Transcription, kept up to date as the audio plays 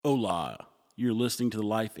Hola, you're listening to the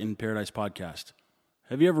Life in Paradise podcast.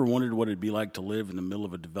 Have you ever wondered what it'd be like to live in the middle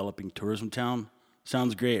of a developing tourism town?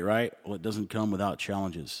 Sounds great, right? Well, it doesn't come without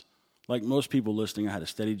challenges. Like most people listening, I had a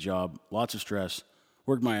steady job, lots of stress,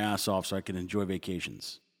 worked my ass off so I could enjoy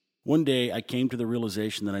vacations. One day, I came to the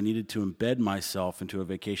realization that I needed to embed myself into a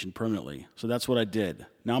vacation permanently, so that's what I did.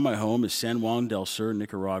 Now my home is San Juan del Sur,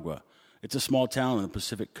 Nicaragua. It's a small town on the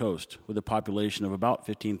Pacific coast with a population of about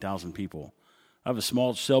 15,000 people. I have a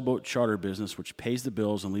small sailboat charter business which pays the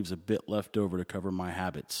bills and leaves a bit left over to cover my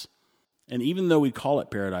habits. And even though we call it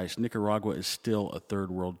paradise, Nicaragua is still a third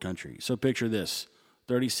world country. So picture this.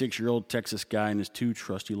 36-year-old Texas guy and his two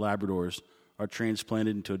trusty Labradors are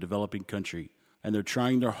transplanted into a developing country, and they're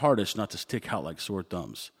trying their hardest not to stick out like sore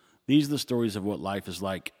thumbs. These are the stories of what life is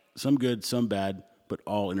like. Some good, some bad, but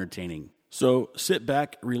all entertaining. So sit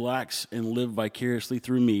back, relax, and live vicariously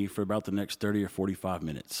through me for about the next 30 or 45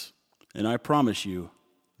 minutes. And I promise you,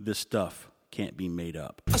 this stuff can't be made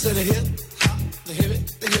up. I said a hip hop, the hip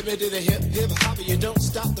it to the hip hop, you don't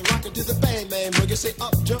stop the rocket to the bang bang boogie. Say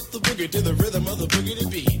up jump the boogie to the rhythm of the boogie to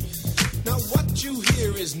beat. Now what you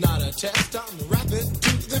hear is not a test. I'm rapping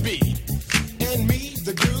to the beat, and me,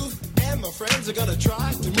 the groove, and my friends are gonna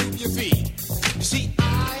try to move your feet. You see,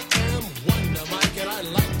 I am Wonder Mike, and I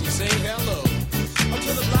like to say hello. Up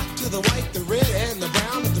to the black, to the white, the red, and the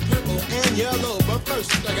brown, the purple, and yellow. But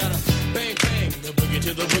first, I gotta bang, bang, the boogie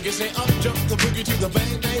to the boogie. Say up, jump the boogie to the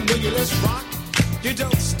bang, bang, boogie. Let's rock. You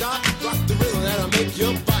don't stop, rock the rhythm that'll make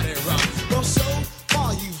your body rock. Well, so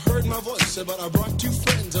far you've heard my voice, but I brought two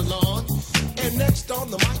friends along. And next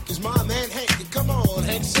on the mic is my man Hank. Come on,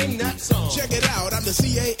 Hank, sing that song. Check it out, I'm the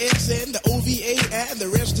CAXN, the OVA, and the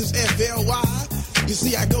rest is FLY. You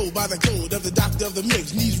see, I go by the code of the doctor of the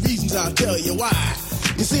mix, and these reasons I'll tell you why.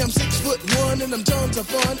 You see, I'm 6'1", and I'm tons of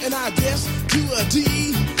fun, and I dress to a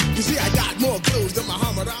T. You see, I got more clothes than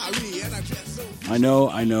Muhammad Ali, and I dress so... I know.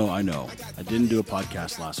 I didn't do a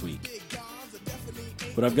podcast last week,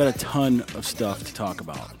 but I've got a ton of stuff to talk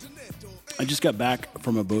about. I just got back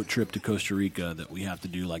from a boat trip to Costa Rica that we have to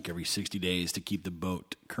do like every 60 days to keep the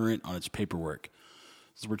boat current on its paperwork.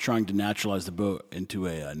 So we're trying to naturalize the boat into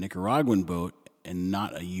a Nicaraguan boat and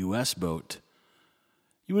not a U.S. boat.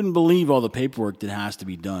 You wouldn't believe all the paperwork that has to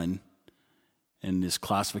be done and this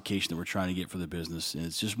classification that we're trying to get for the business. And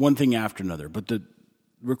it's just one thing after another. But the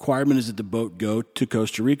requirement is that the boat go to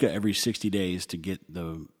Costa Rica every 60 days to get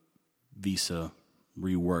the visa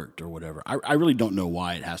reworked or whatever. I really don't know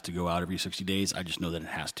why it has to go out every 60 days. I just know that it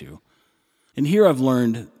has to. And here I've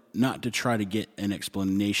learned not to try to get an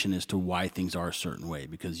explanation as to why things are a certain way,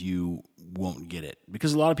 because you won't get it.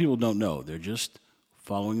 Because a lot of people don't know. They're just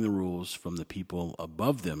following the rules from the people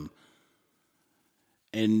above them.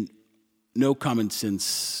 And no common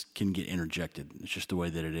sense can get interjected. It's just the way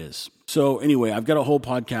that it is. So anyway, I've got a whole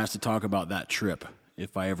podcast to talk about that trip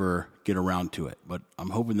if I ever get around to it. But I'm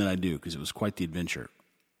hoping that I do, because it was quite the adventure.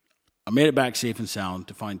 I made it back safe and sound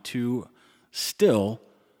to find two still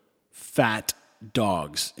fat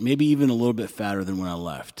dogs, maybe even a little bit fatter than when I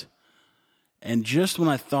left. And just when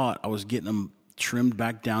I thought I was getting them trimmed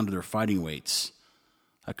back down to their fighting weights,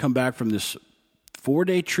 I come back from this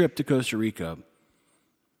 4-day trip to Costa Rica.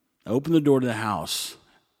 I open the door to the house,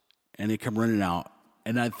 and they come running out,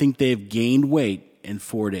 and I think they've gained weight in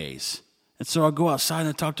 4 days. And so I go outside and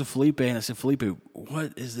I talk to Felipe, and I said, Felipe,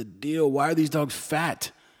 what is the deal? Why are these dogs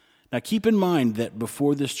fat? Now, keep in mind that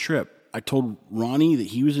before this trip, I told Ronnie that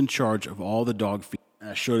he was in charge of all the dog feed.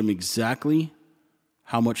 And I showed him exactly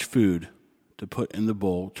how much food to put in the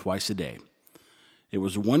bowl twice a day. It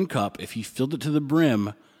was 1 cup. If he filled it to the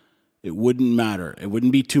brim, it wouldn't matter. It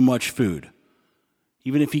wouldn't be too much food.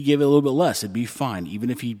 Even if he gave it a little bit less, it'd be fine. Even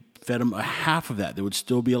if he fed him a half of that, they would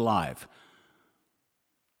still be alive.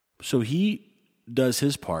 So he does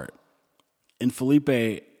his part. And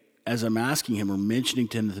Felipe, as I'm asking him or mentioning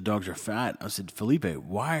to him that the dogs are fat, I said, Felipe,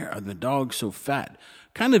 why are the dogs so fat?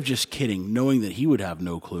 Kind of just kidding, knowing that he would have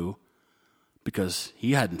no clue because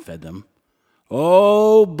he hadn't fed them.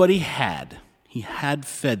 Oh, but he had. He had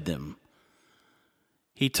fed them.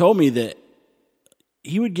 He told me that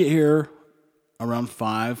he would get here around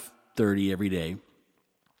 5:30 every day,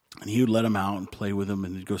 and he would let them out and play with them,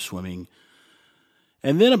 and they'd go swimming.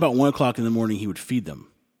 And then about 1 o'clock in the morning, he would feed them.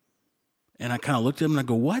 And I kind of looked at him and I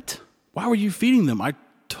go, what? Why were you feeding them? I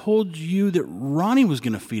told you that Ronnie was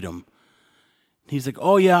going to feed them. He's like,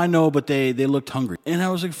 oh, yeah, I know, but they looked hungry. And I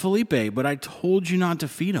was like, Felipe, but I told you not to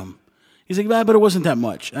feed them. He's like, but it wasn't that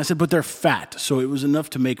much. And I said, but they're fat. So it was enough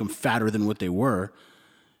to make them fatter than what they were.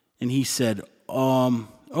 And he said,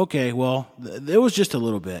 okay, well, it was just a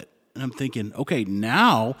little bit. And I'm thinking, okay,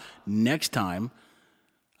 now, next time,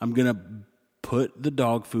 I'm going to put the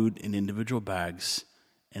dog food in individual bags,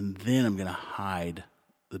 and then I'm going to hide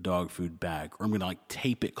the dog food bag, or I'm going to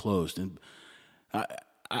tape it closed. And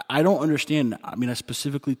I don't understand. I mean, I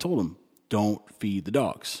specifically told him, don't feed the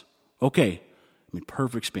dogs. Okay.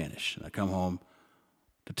 Perfect Spanish. And I come home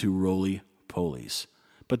to 2 roly-polies.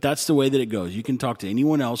 But that's the way that it goes. You can talk to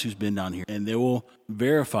anyone else who's been down here, and they will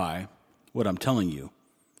verify what I'm telling you,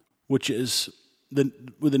 which is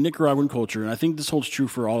with the Nicaraguan culture, and I think this holds true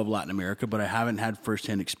for all of Latin America, but I haven't had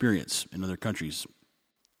firsthand experience in other countries.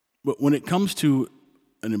 But when it comes to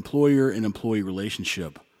an employer and employee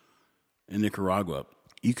relationship in Nicaragua,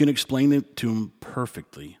 you can explain it to them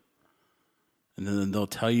perfectly, and then they'll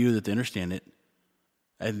tell you that they understand it.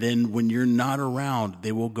 And then when you're not around,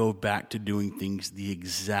 they will go back to doing things the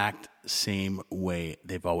exact same way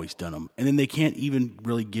they've always done them. And then they can't even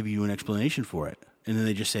really give you an explanation for it. And then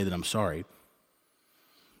they just say that I'm sorry.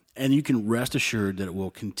 And you can rest assured that it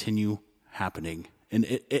will continue happening. And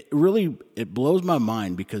it really blows my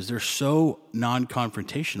mind because they're so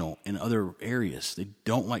non-confrontational in other areas. They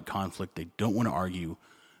don't like conflict. They don't want to argue.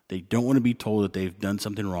 They don't want to be told that they've done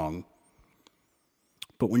something wrong.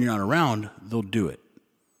 But when you're not around, they'll do it.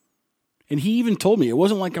 And he even told me, it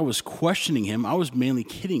wasn't like I was questioning him. I was mainly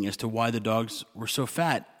kidding as to why the dogs were so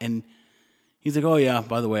fat. And he's like, oh, yeah,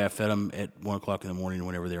 by the way, I fed them at 1 o'clock in the morning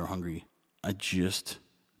whenever they were hungry. I just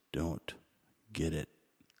don't get it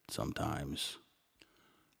sometimes.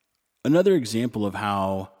 Another example of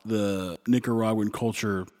how the Nicaraguan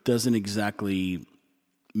culture doesn't exactly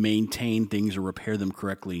maintain things or repair them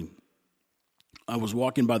correctly. I was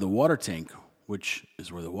walking by the water tank, which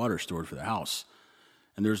is where the water is stored for the house.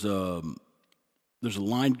 And there's a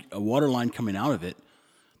water line coming out of it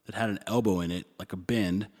that had an elbow in it, like a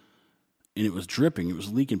bend, and it was dripping. It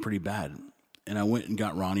was leaking pretty bad. And I went and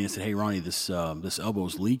got Ronnie and said, "Hey, Ronnie, this elbow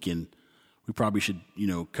is leaking. We probably should,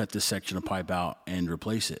 cut this section of pipe out and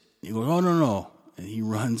replace it." And he goes, "Oh, no." And he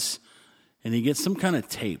runs and he gets some kind of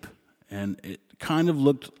tape, and it kind of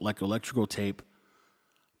looked like electrical tape,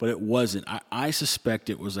 but it wasn't. I suspect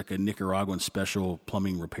it was like a Nicaraguan special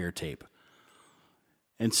plumbing repair tape.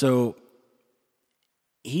 And so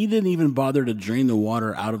he didn't even bother to drain the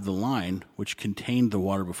water out of the line, which contained the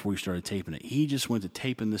water before he started taping it. He just went to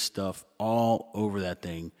taping this stuff all over that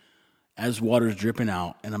thing as water's dripping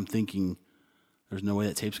out. And I'm thinking, there's no way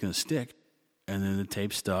that tape's going to stick. And then the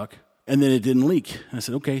tape stuck. And then it didn't leak. And I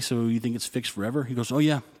said, okay, so you think it's fixed forever? He goes, oh,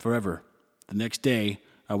 yeah, forever. The next day,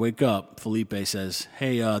 I wake up. Felipe says,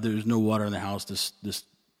 hey, there's no water in the house. This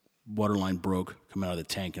water line broke coming out of the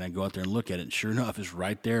tank. And I go out there and look at it. And sure enough, it's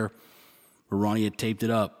right there where Ronnie had taped it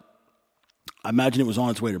up. I imagine it was on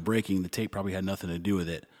its way to breaking. The tape probably had nothing to do with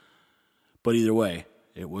it. But either way,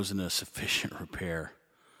 it wasn't a sufficient repair.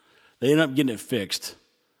 They ended up getting it fixed.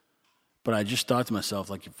 But I just thought to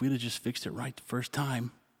myself, if we'd have just fixed it right the first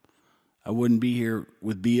time, I wouldn't be here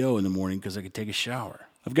with B.O. in the morning because I could take a shower.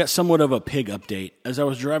 I've got somewhat of a pig update. As I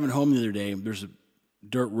was driving home the other day, there's a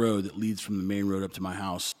dirt road that leads from the main road up to my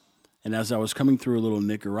house. And as I was coming through a little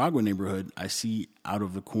Nicaragua neighborhood, I see out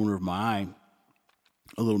of the corner of my eye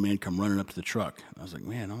a little man come running up to the truck. I was like,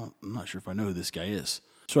 man, I'm not sure if I know who this guy is.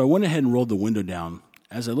 So I went ahead and rolled the window down.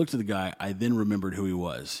 As I looked at the guy, I then remembered who he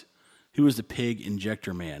was. He was the pig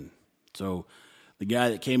injector man. So the guy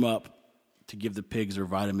that came up to give the pigs their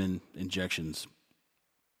vitamin injections.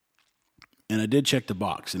 And I did check the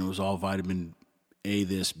box, and it was all vitamin A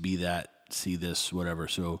this, B that, C this, whatever.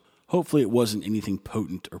 So hopefully it wasn't anything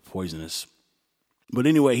potent or poisonous. But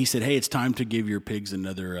anyway, he said, hey, it's time to give your pigs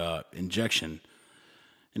another injection.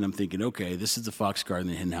 And I'm thinking, okay, this is the Fox Garden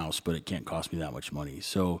and Hen House, but it can't cost me that much money.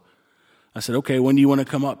 So I said, okay, when do you want to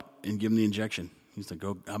come up and give him the injection? He's like,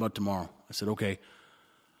 how about tomorrow? I said, okay,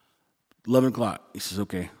 11 o'clock. He says,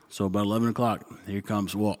 okay. So about 11 o'clock, here he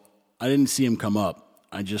comes. Well, I didn't see him come up.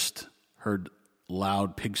 I just heard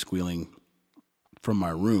loud pig squealing from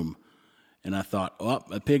my room. And I thought, oh,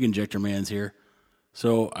 a pig injector man's here.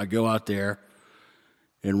 So I go out there,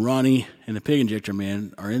 and Ronnie and the pig injector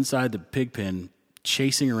man are inside the pig pen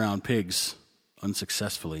chasing around pigs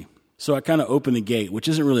unsuccessfully. So I kind of open the gate, which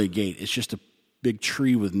isn't really a gate. It's just a big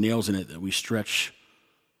tree with nails in it that we stretch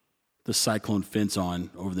the cyclone fence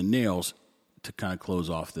on over the nails to kind of close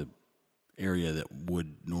off the area that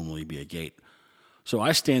would normally be a gate. So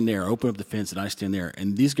I stand there, open up the fence, and I stand there.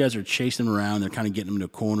 And these guys are chasing them around. They're kind of getting them into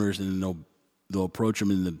corners, and then they'll approach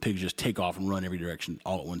them, and the pigs just take off and run every direction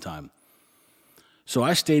all at one time. So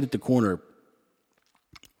I stayed at the corner,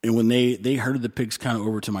 and when they herded the pigs kind of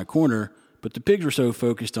over to my corner, but the pigs were so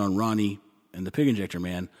focused on Ronnie and the pig injector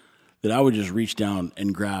man that I would just reach down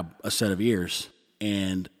and grab a set of ears,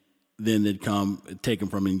 and then they'd come, take them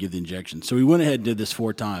from me and give the injection. So we went ahead and did this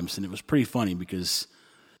 4 times, and it was pretty funny because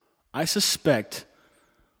I suspect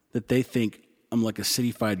that they think I'm like a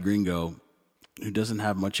city-fied gringo who doesn't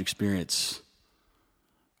have much experience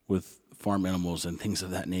with farm animals and things of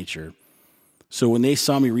that nature. So when they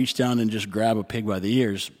saw me reach down and just grab a pig by the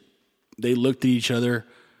ears, they looked at each other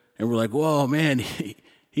and were like, whoa, man,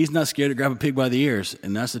 he's not scared to grab a pig by the ears.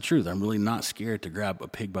 And that's the truth. I'm really not scared to grab a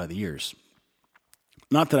pig by the ears.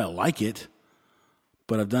 Not that I like it,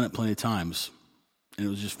 but I've done it plenty of times, and it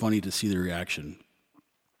was just funny to see the reaction.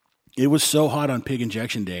 It was so hot on pig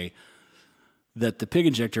injection day that the pig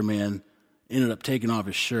injector man ended up taking off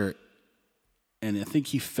his shirt, and I think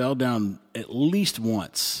he fell down at least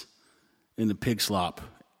once in the pig slop.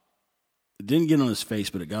 It didn't get on his face,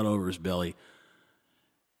 but it got over his belly,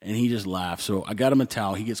 and he just laughed. So I got him a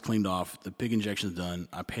towel. He gets cleaned off. The pig injection's done.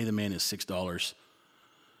 I pay the man his $6.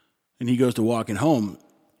 And he goes to walking home.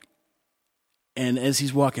 And as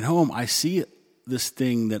he's walking home, I see this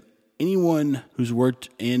thing that anyone who's worked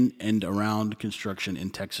in and around construction in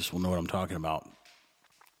Texas will know what I'm talking about,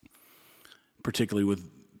 particularly with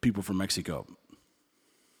people from Mexico.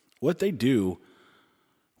 What they do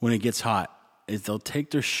when it gets hot is they'll take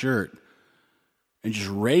their shirt and just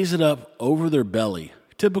raise it up over their belly.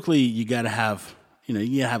 Typically, you got to have, you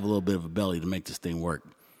gotta have a little bit of a belly to make this thing work.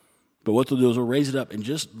 But what they'll do is they'll raise it up and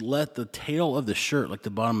just let the tail of the shirt, like the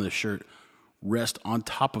bottom of the shirt, rest on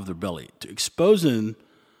top of their belly, to exposing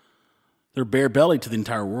their bare belly to the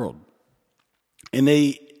entire world. And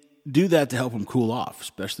they do that to help them cool off,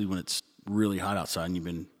 especially when it's really hot outside and you've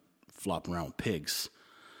been flopping around with pigs.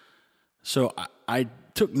 So I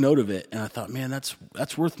took note of it, and I thought, man,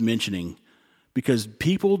 that's worth mentioning because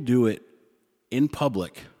people do it in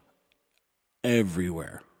public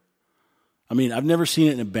everywhere. I mean, I've never seen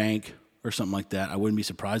it in a bank or something like that. I wouldn't be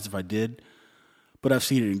surprised if I did. But I've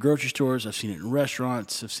seen it in grocery stores. I've seen it in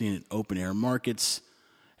restaurants. I've seen it in open-air markets.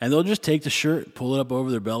 And they'll just take the shirt, pull it up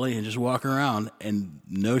over their belly, and just walk around, and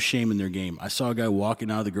no shame in their game. I saw a guy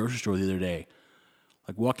walking out of the grocery store the other day,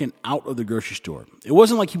 like walking out of the grocery store. It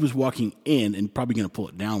wasn't like he was walking in and probably going to pull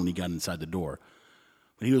it down when he got inside the door.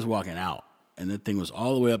 But he was walking out, and that thing was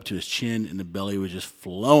all the way up to his chin, and the belly was just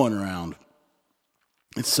flowing around.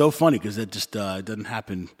 It's so funny because it just doesn't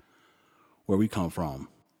happen where we come from,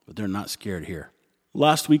 but they're not scared here.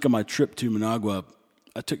 Last week on my trip to Managua,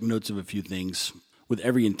 I took notes of a few things with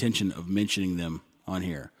every intention of mentioning them on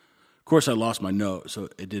here. Of course, I lost my note, so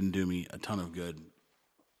it didn't do me a ton of good.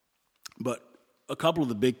 But a couple of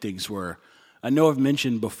the big things were, I know I've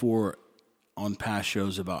mentioned before on past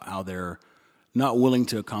shows about how they're not willing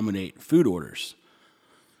to accommodate food orders.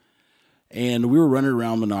 And we were running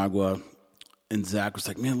around Managua, and Zach was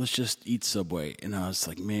like, man, let's just eat Subway. And I was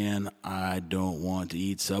like, man, I don't want to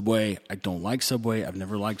eat Subway. I don't like Subway. I've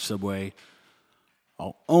never liked Subway.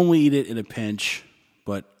 I'll only eat it in a pinch,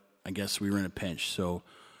 but I guess we were in a pinch. So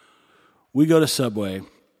we go to Subway,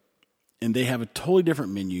 and they have a totally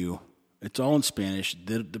different menu. It's all in Spanish.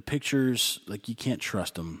 The pictures, like, you can't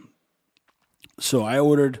trust them. So I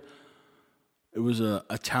ordered, it was a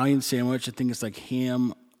Italian sandwich. I think it's like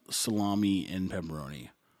ham, salami, and pepperoni.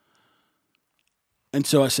 And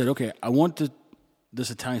so I said, okay, I want this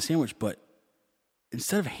Italian sandwich, but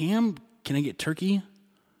instead of ham, can I get turkey?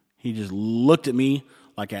 He just looked at me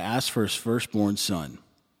like I asked for his firstborn son.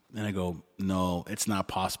 And I go, no, it's not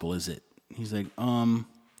possible, is it? He's like, I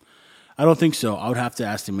don't think so. I would have to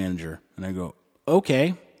ask the manager. And I go,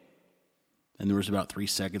 okay. And there was about 3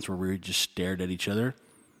 seconds where we just stared at each other.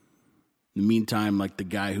 In the meantime, like the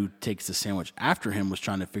guy who takes the sandwich after him was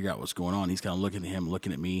trying to figure out what's going on. He's kind of looking at him,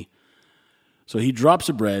 looking at me. So he drops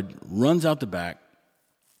the bread, runs out the back,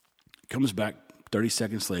 comes back 30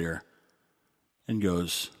 seconds later, and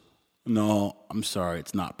goes, no, I'm sorry,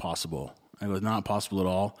 it's not possible. I go, not possible at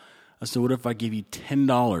all? I said, what if I give you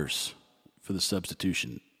 $10 for the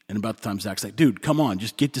substitution? And about the time Zach's like, dude, come on,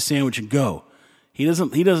 just get the sandwich and go. He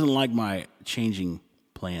doesn't like my changing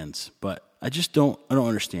plans, but I don't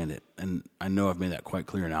understand it. And I know I've made that quite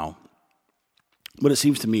clear now. But it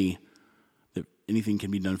seems to me that anything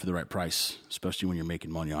can be done for the right price, especially when you're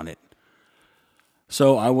making money on it.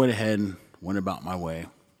 So I went ahead and went about my way,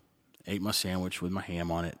 ate my sandwich with my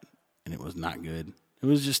ham on it, and it was not good. It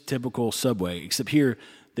was just typical Subway, except here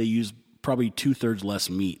they use probably 2/3 less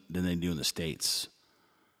meat than they do in the States.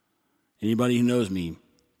 Anybody who knows me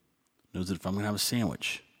knows that if I'm going to have a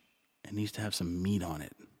sandwich, it needs to have some meat on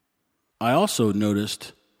it. I also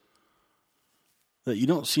noticed that you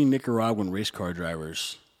don't see Nicaraguan race car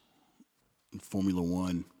drivers in Formula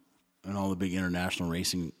One and all the big international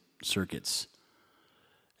racing circuits.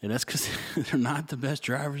 And that's because they're not the best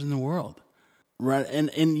drivers in the world. Right,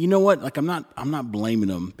 and you know what? Like I'm not blaming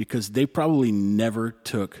them because they probably never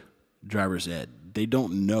took driver's ed. They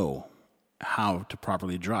don't know how to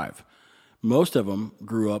properly drive. Most of them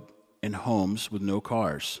grew up in homes with no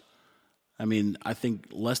cars. I mean, I think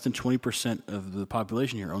less than 20% of the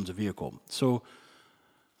population here owns a vehicle. So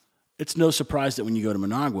it's no surprise that when you go to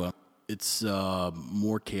Managua, it's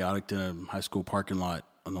more chaotic than a high school parking lot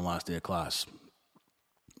on the last day of class.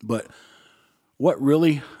 But what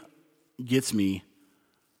really gets me,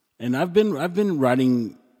 and I've been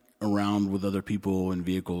riding around with other people in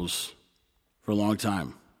vehicles for a long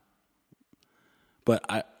time, but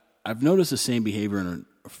I've noticed the same behavior in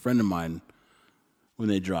a friend of mine when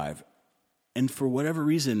they drive, and for whatever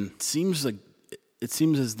reason, it seems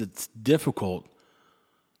as it's difficult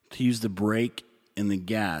to use the brake and the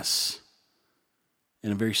gas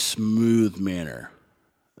in a very smooth manner.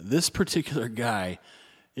 This particular guy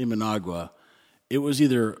in Managua, it was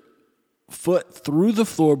either foot through the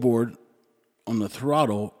floorboard on the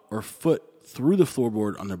throttle or foot through the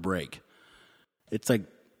floorboard on the brake. It's like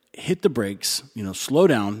hit the brakes, slow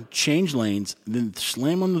down, change lanes, then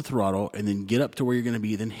slam on the throttle, and then get up to where you're going to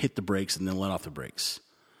be, then hit the brakes, and then let off the brakes.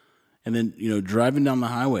 And then, driving down the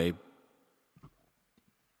highway,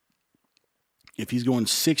 if he's going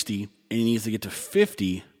 60 and he needs to get to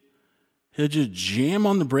 50, he'll just jam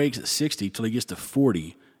on the brakes at 60 till he gets to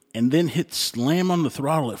 40, and then slam on the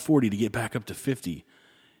throttle at 40 to get back up to 50.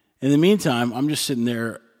 In the meantime, I'm just sitting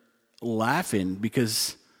there laughing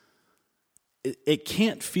because it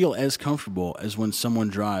can't feel as comfortable as when someone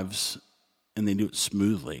drives and they do it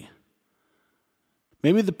smoothly.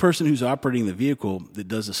 Maybe the person who's operating the vehicle that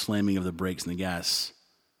does the slamming of the brakes and the gas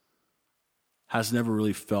has never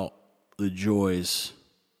really felt the joys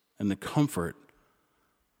and the comfort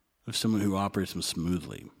of someone who operates them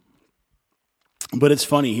smoothly. But it's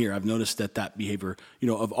funny here. I've noticed that behavior,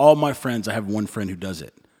 of all my friends, I have one friend who does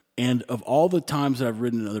it. And of all the times that I've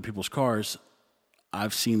ridden in other people's cars,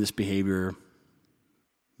 I've seen this behavior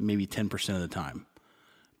maybe 10% of the time.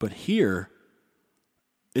 But here,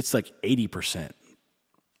 it's like 80%.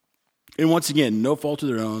 And once again, no fault of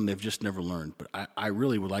their own. They've just never learned. But I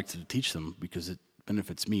really would like to teach them because it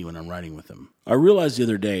benefits me when I'm riding with them. I realized the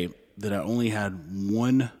other day that I only had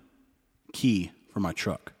one key for my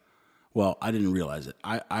truck. Well, I didn't realize it.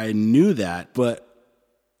 I knew that, but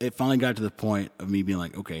it finally got to the point of me being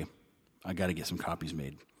like, okay, I got to get some copies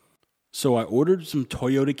made. So I ordered some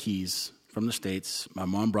Toyota keys from the States. My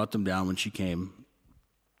mom brought them down when she came.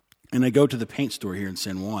 And I go to the paint store here in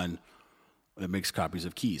San Juan that makes copies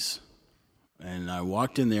of keys. And I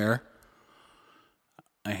walked in there.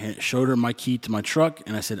 I showed her my key to my truck,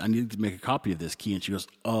 and I said, I need to make a copy of this key. And she goes,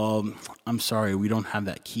 I'm sorry, we don't have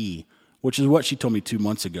that key, which is what she told me 2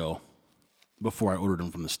 months ago before I ordered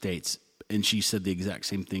them from the States. And she said the exact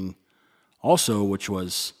same thing also, which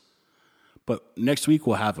was, but next week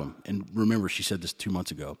we'll have them. And remember, she said this 2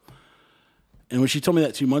 months ago. And when she told me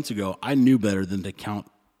that 2 months ago, I knew better than to count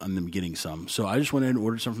on them getting some. So I just went ahead and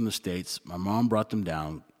ordered some from the States. My mom brought them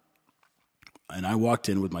down. And I walked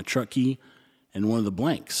in with my truck key and one of the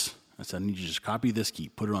blanks. I said, I need you to just copy this key,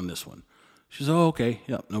 put it on this one. She says, oh, okay,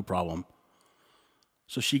 yeah, no problem.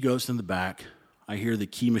 So she goes in the back. I hear the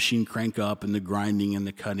key machine crank up and the grinding and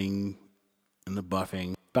the cutting and the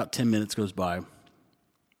buffing. About 10 minutes goes by.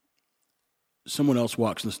 Someone else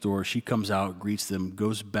walks in the store. She comes out, greets them,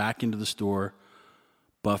 goes back into the store,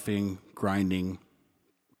 buffing, grinding,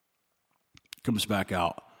 comes back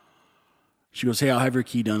out. She goes, hey, I'll have your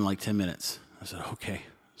key done in like 10 minutes. I said, okay.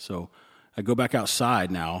 So I go back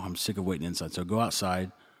outside now. I'm sick of waiting inside. So I go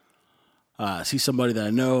outside, see somebody that I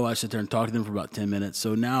know. I sit there and talk to them for about 10 minutes.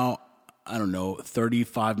 So now, I don't know,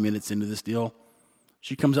 35 minutes into this deal,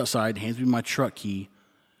 she comes outside, hands me my truck key,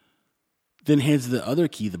 then hands the other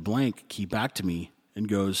key, the blank key, back to me and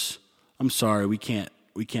goes, I'm sorry, we can't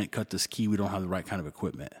cut this key. We don't have the right kind of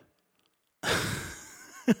equipment.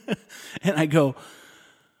 And I go,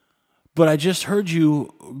 but I just heard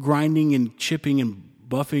you grinding and chipping and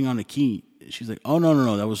buffing on a key. She's like, oh,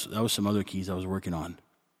 no. That was some other keys I was working on.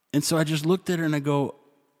 And so I just looked at her and I go,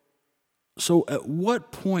 so at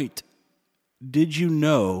what point did you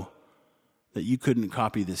know that you couldn't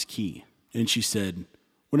copy this key? And she said,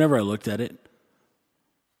 whenever I looked at it.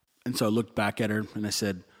 And so I looked back at her and I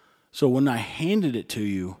said, so when I handed it to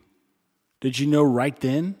you, did you know right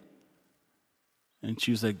then? And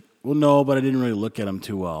she was like, well, no, but I didn't really look at them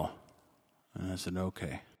too well. And I said,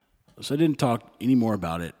 okay. So I didn't talk any more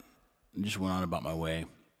about it. I just went on about my way.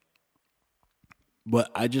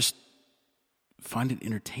 But I just find it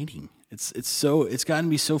entertaining. It's gotten to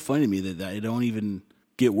be so funny to me that I don't even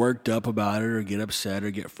get worked up about it or get upset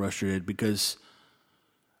or get frustrated because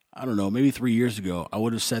I don't know, maybe 3 years ago, I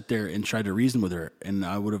would have sat there and tried to reason with her, and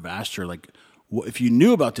I would have asked her, like, if you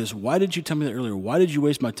knew about this, why did you tell me that earlier? Why did you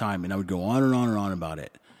waste my time? And I would go on and on and on about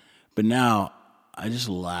it. But now I just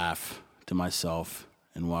laugh to myself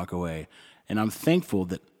and walk away. And I'm thankful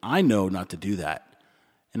that I know not to do that.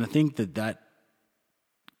 And I think that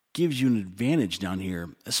gives you an advantage down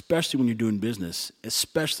here, especially when you're doing business,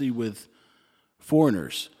 especially with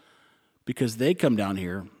foreigners, because they come down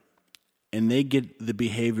here and they get the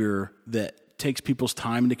behavior that takes people's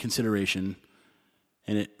time into consideration,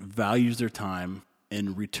 and it values their time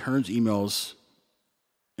and returns emails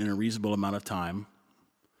in a reasonable amount of time.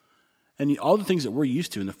 And all the things that we're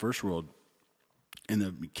used to in the first world, in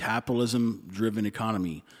the capitalism-driven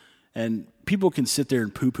economy. And people can sit there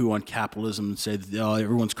and poo-poo on capitalism and say, oh,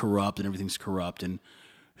 everyone's corrupt and everything's corrupt. And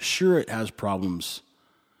sure, it has problems.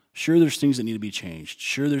 Sure, there's things that need to be changed.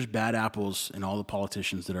 Sure, there's bad apples in all the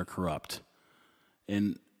politicians that are corrupt.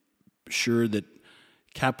 And sure that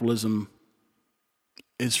capitalism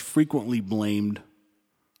is frequently blamed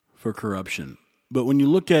for corruption. But when you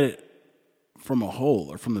look at it from a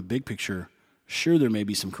whole or from the big picture, sure, there may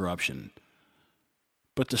be some corruption.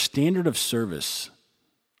 But the standard of service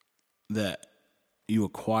that you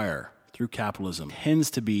acquire through capitalism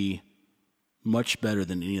tends to be much better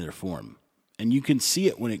than any other form. And you can see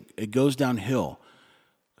it when it goes downhill.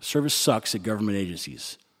 Service sucks at government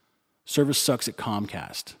agencies. Service sucks at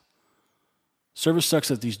Comcast. Service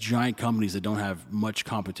sucks at these giant companies that don't have much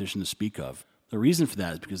competition to speak of. The reason for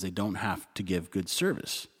that is because they don't have to give good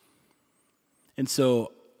service. And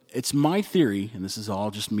so it's my theory, and this is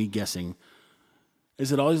all just me guessing, is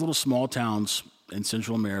that all these little small towns in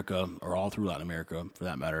Central America, or all through Latin America for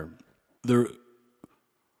that matter, they're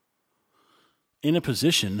in a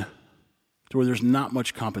position to where there's not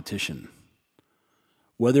much competition.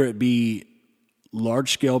 Whether it be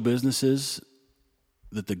large-scale businesses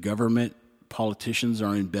that the government politicians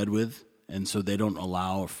are in bed with, and so they don't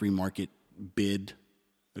allow a free market bid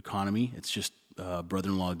economy. It's just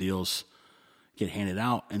brother-in-law deals get handed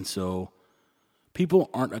out. And so people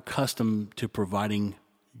aren't accustomed to providing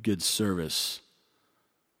good service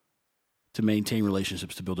to maintain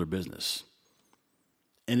relationships to build their business.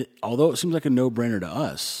 And although it seems like a no-brainer to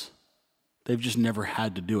us, they've just never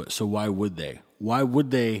had to do it. So why would they? Why would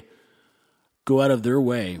they go out of their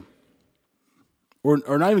way, or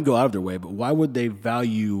not even go out of their way, but why would they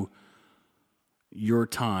value your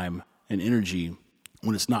time and energy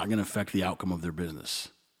when it's not going to affect the outcome of their business?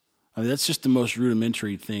 I mean, that's just the most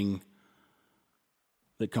rudimentary thing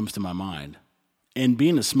that comes to my mind. And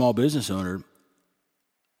being a small business owner,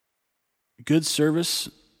 good service,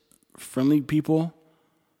 friendly people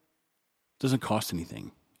doesn't cost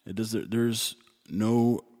anything. There's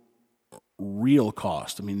no real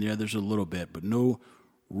cost. I mean, yeah, there's a little bit, but no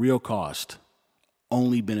real cost,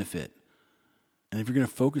 only benefit. And if you're going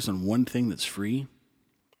to focus on one thing that's free,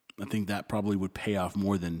 I think that probably would pay off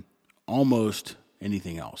more than almost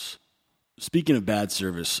anything else. Speaking of bad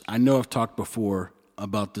service, I know I've talked before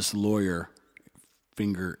about this lawyer,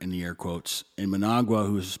 finger in the air quotes, in Managua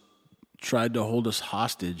who's tried to hold us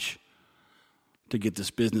hostage to get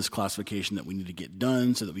this business classification that we need to get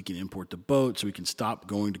done so that we can import the boat, so we can stop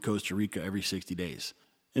going to Costa Rica every 60 days.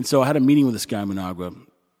 And so I had a meeting with this guy in Managua,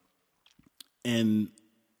 and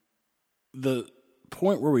the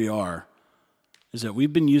point where we are is that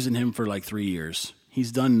we've been using him for like 3 years.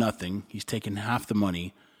 He's done nothing. He's taken half the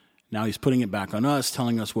money. Now he's putting it back on us,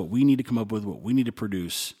 telling us what we need to come up with, what we need to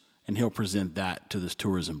produce, and he'll present that to this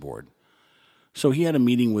tourism board. So he had a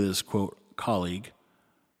meeting with his, quote, colleague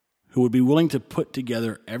who would be willing to put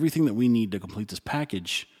together everything that we need to complete this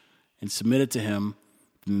package and submit it to him.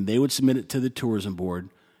 And they would submit it to the tourism board.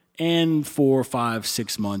 And 4, 5,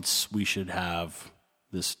 6 months, we should have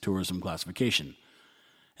this tourism classification.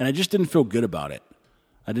 And I just didn't feel good about it.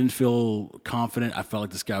 I didn't feel confident. I felt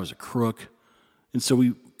like this guy was a crook. And so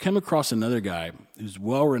we came across another guy who's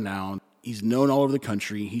well-renowned. He's known all over the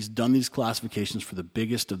country. He's done these classifications for the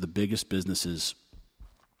biggest of the biggest businesses.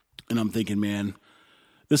 And I'm thinking, man,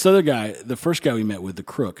 this other guy, the first guy we met with, the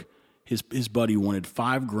crook, his buddy wanted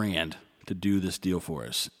 $5,000 to do this deal for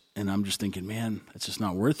us. And I'm just thinking, man, it's just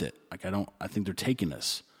not worth it. Like, I think they're taking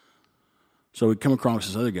us. So we come across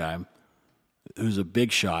this other guy who's a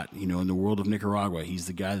big shot, in the world of Nicaragua. He's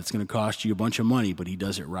the guy that's going to cost you a bunch of money, but he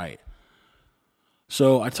does it right.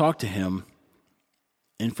 So I talked to him,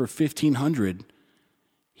 and for $1,500,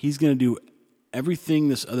 he's going to do everything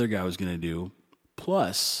this other guy was going to do,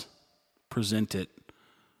 plus present it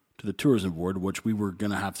to the tourism board, which we were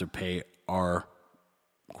going to have to pay our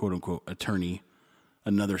quote-unquote attorney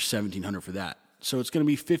another $1,700 for that. So it's going to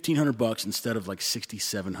be $1,500 instead of like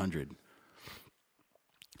 $6,700.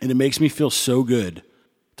 And it makes me feel so good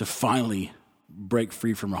to finally break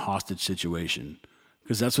free from a hostage situation,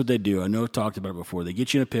 because that's what they do. I know I talked about it before. They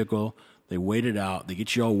get you in a pickle, they wait it out, they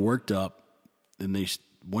get you all worked up, then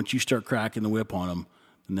once you start cracking the whip on them,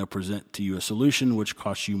 then they'll present to you a solution which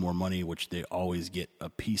costs you more money, which they always get a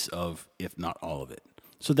piece of, if not all of it.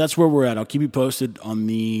 So that's where we're at. I'll keep you posted on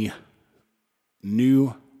the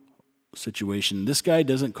new situation. This guy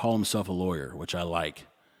doesn't call himself a lawyer, which I like.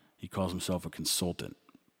 He calls himself a consultant.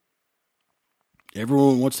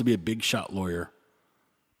 Everyone wants to be a big shot lawyer,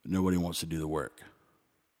 but nobody wants to do the work.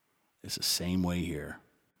 It's the same way here.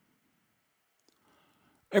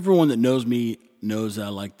 Everyone that knows me knows that I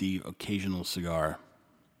like the occasional cigar.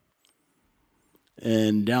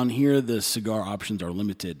 And down here, the cigar options are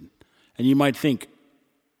limited. And you might think,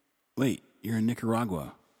 wait, you're in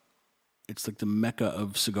Nicaragua. It's like the mecca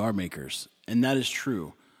of cigar makers. And that is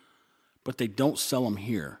true. But they don't sell them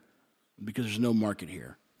here because there's no market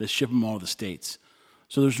here. They ship them all to the States.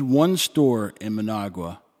 So there's one store in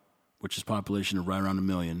Managua, which is a population of right around 1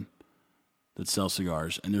 million, that sells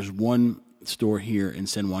cigars. And there's one store here in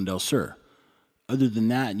San Juan del Sur. Other than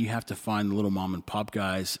that, you have to find the little mom and pop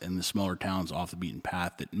guys in the smaller towns off the beaten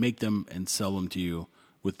path that make them and sell them to you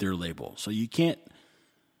with their label. So you can't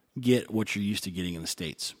get what you're used to getting in the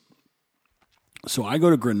States. So I go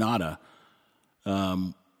to Granada,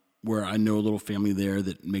 where I know a little family there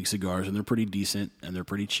that makes cigars, and they're pretty decent and they're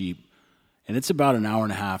pretty cheap. And it's about an hour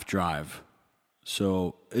and a half drive.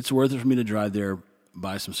 So it's worth it for me to drive there,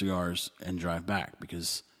 buy some cigars, and drive back,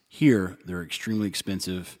 because here they're extremely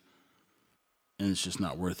expensive, and it's just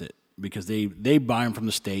not worth it, because they buy them from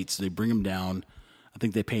the States, they bring them down. I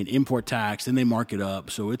think they pay an import tax, then they mark it up.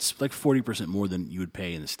 So it's like 40% more than you would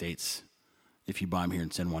pay in the States if you buy them here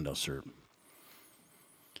in San Juan del Sur.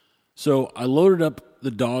 So I loaded up the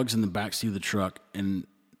dogs in the backseat of the truck and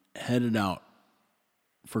headed out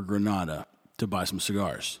for Granada to buy some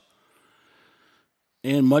cigars.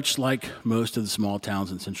 And much like most of the small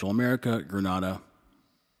towns in Central America, Granada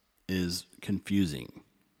is confusing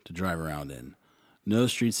to drive around in. No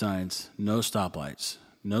street signs, no stoplights,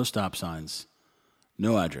 no stop signs,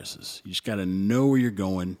 no addresses. You just got to know where you're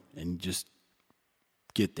going and just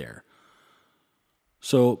get there.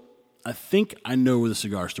 So I think I know where the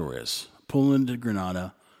cigar store is. Pull into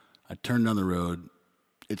Granada. I turn down the road.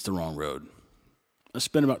 It's the wrong road. I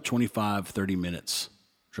spent about 25, 30 minutes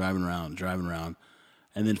driving around.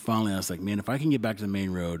 And then finally I was like, man, if I can get back to the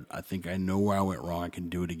main road, I think I know where I went wrong. I can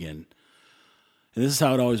do it again. And this is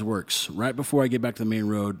how it always works. Right before I get back to the main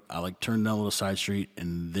road, I turn down a little side street,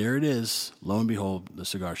 and there it is. Lo and behold, the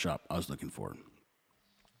cigar shop I was looking for.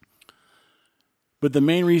 But the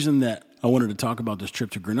main reason that I wanted to talk about this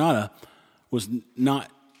trip to Granada was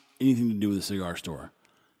not anything to do with the cigar store,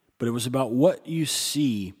 but it was about what you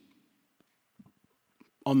see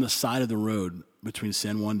on the side of the road between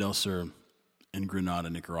San Juan del Sur and Granada,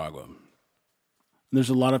 Nicaragua. And there's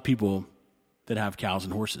a lot of people that have cows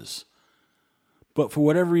and horses. But for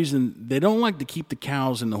whatever reason, they don't like to keep the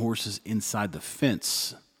cows and the horses inside the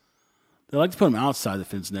fence. They like to put them outside the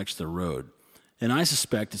fence next to the road. And I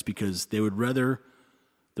suspect it's because they would rather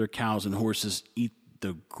their cows and horses eat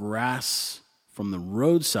the grass from the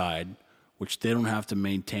roadside, which they don't have to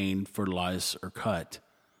maintain, fertilize, or cut.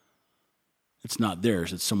 It's not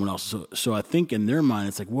theirs, it's someone else's. So I think in their mind,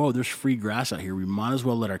 it's like, whoa, there's free grass out here. We might as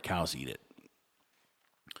well let our cows eat it.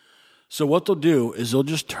 So what they'll do is they'll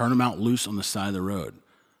just turn them out loose on the side of the road.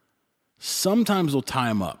 Sometimes they'll tie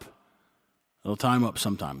them up. They'll tie them up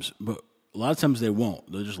sometimes, but a lot of times they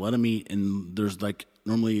won't. They'll just let them eat, and there's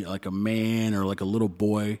normally a man or a little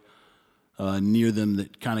boy near them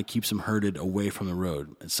that kind of keeps them herded away from the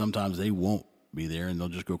road. And sometimes they won't be there, and they'll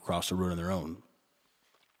just go across the road on their own.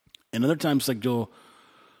 And other times, you'll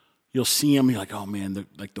see them, you're like, oh man,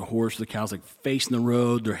 the horse, the cow's facing the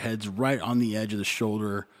road, their head's right on the edge of the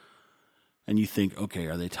shoulder. And you think, okay,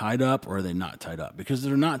 are they tied up or are they not tied up? Because if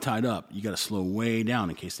they're not tied up, you got to slow way down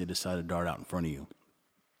in case they decide to dart out in front of you.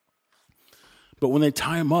 But when they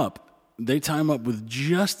tie them up with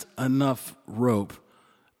just enough rope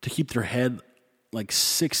to keep their head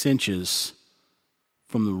 6 inches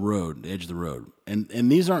from the road, the edge of the road.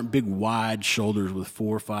 And these aren't big, wide shoulders with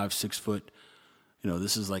 4, 5, 6 foot.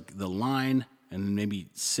 This is the line and maybe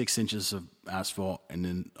 6 inches of asphalt and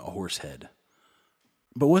then a horse head.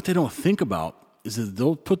 But what they don't think about is that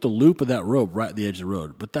they'll put the loop of that rope right at the edge of the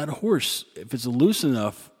road. But that horse, if it's loose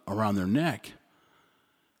enough around their neck,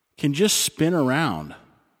 can just spin around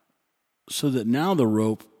so that now the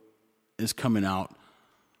rope is coming out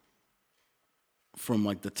from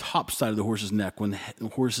the top side of the horse's neck when the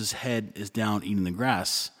horse's head is down eating the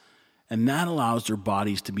grass. And that allows their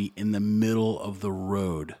bodies to be in the middle of the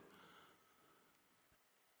road.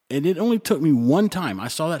 And it only took me one time. I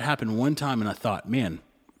saw that happen one time and I thought, man,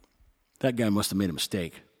 that guy must have made a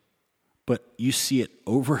mistake. But you see it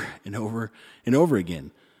over and over and over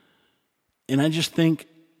again. And I just think,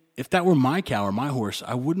 if that were my cow or my horse,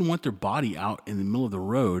 I wouldn't want their body out in the middle of the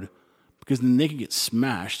road, because then they could get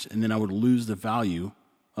smashed and then I would lose the value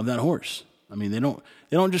of that horse. I mean, they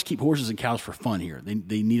don't just keep horses and cows for fun here.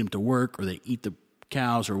 They need them to work, or they eat the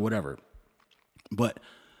cows or whatever. But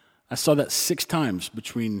I saw that 6 times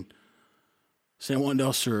between San Juan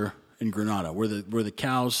del Sur and Granada, where the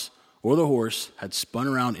cows or the horse had spun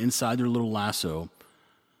around inside their little lasso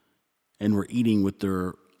and were eating with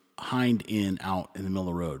their hind end out in the middle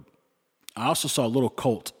of the road. I also saw a little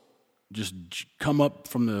colt just come up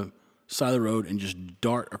from the side of the road and just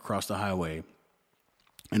dart across the highway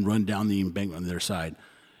and run down the embankment on their side.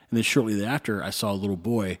 And then shortly thereafter, I saw a little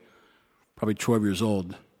boy, probably 12 years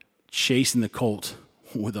old, chasing the colt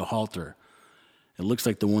with a halter. It looks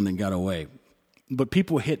like the one that got away. But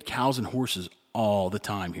people hit cows and horses all the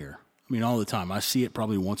time here. I mean, all the time. I see it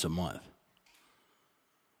probably once a month.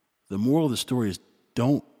 The moral of the story is,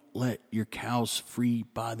 don't let your cows free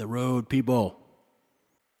by the road, people.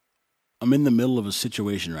 I'm in the middle of a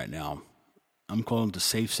situation right now. I'm calling it the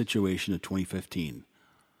safe situation of 2015.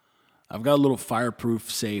 I've got a little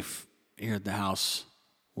fireproof safe here at the house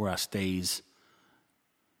where I stays.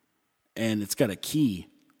 And it's got a key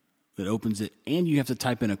that opens it, and you have to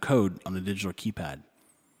type in a code on the digital keypad.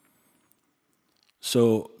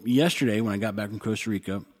 So yesterday, when I got back from Costa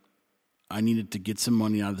Rica, I needed to get some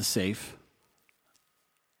money out of the safe.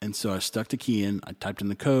 And so I stuck the key in, I typed in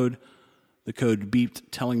the code beeped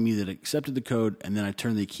telling me that it accepted the code, and then I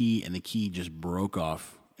turned the key, and the key just broke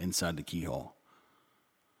off inside the keyhole.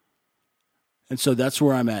 And so that's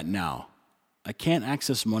where I'm at now. I can't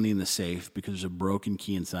access money in the safe because there's a broken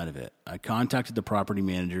key inside of it. I contacted the property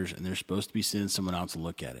managers, and they're supposed to be sending someone out to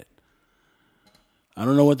look at it. I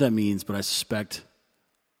don't know what that means, but I suspect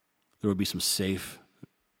there will be some safe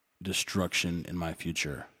destruction in my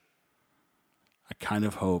future. I kind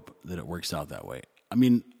of hope that it works out that way. I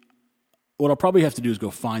mean, what I'll probably have to do is go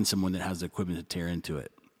find someone that has the equipment to tear into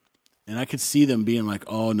it. And I could see them being like,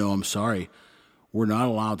 oh, no, I'm sorry. We're not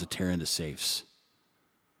allowed to tear into safes.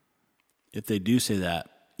 If they do say that,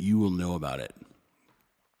 you will know about it.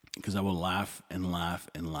 Because I will laugh and laugh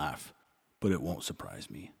and laugh, but it won't surprise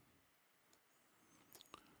me.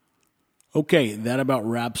 Okay, that about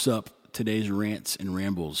wraps up today's rants and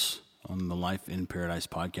rambles on the Life in Paradise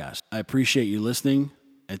podcast. I appreciate you listening.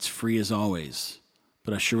 It's free as always,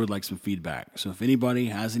 but I sure would like some feedback. So if anybody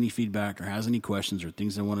has any feedback or has any questions or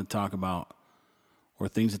things they want to talk about or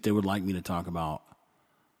things that they would like me to talk about,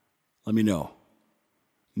 let me know.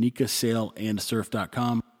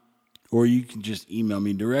 NikaSailAndSurf.com, or you can just email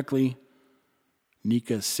me directly,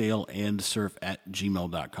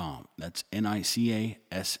 NikaSailAndSurf@gmail.com. That's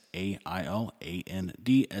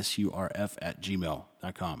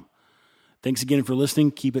NikaSailandSurf@gmail.com. Thanks again for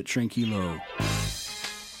listening. Keep it tranquilo.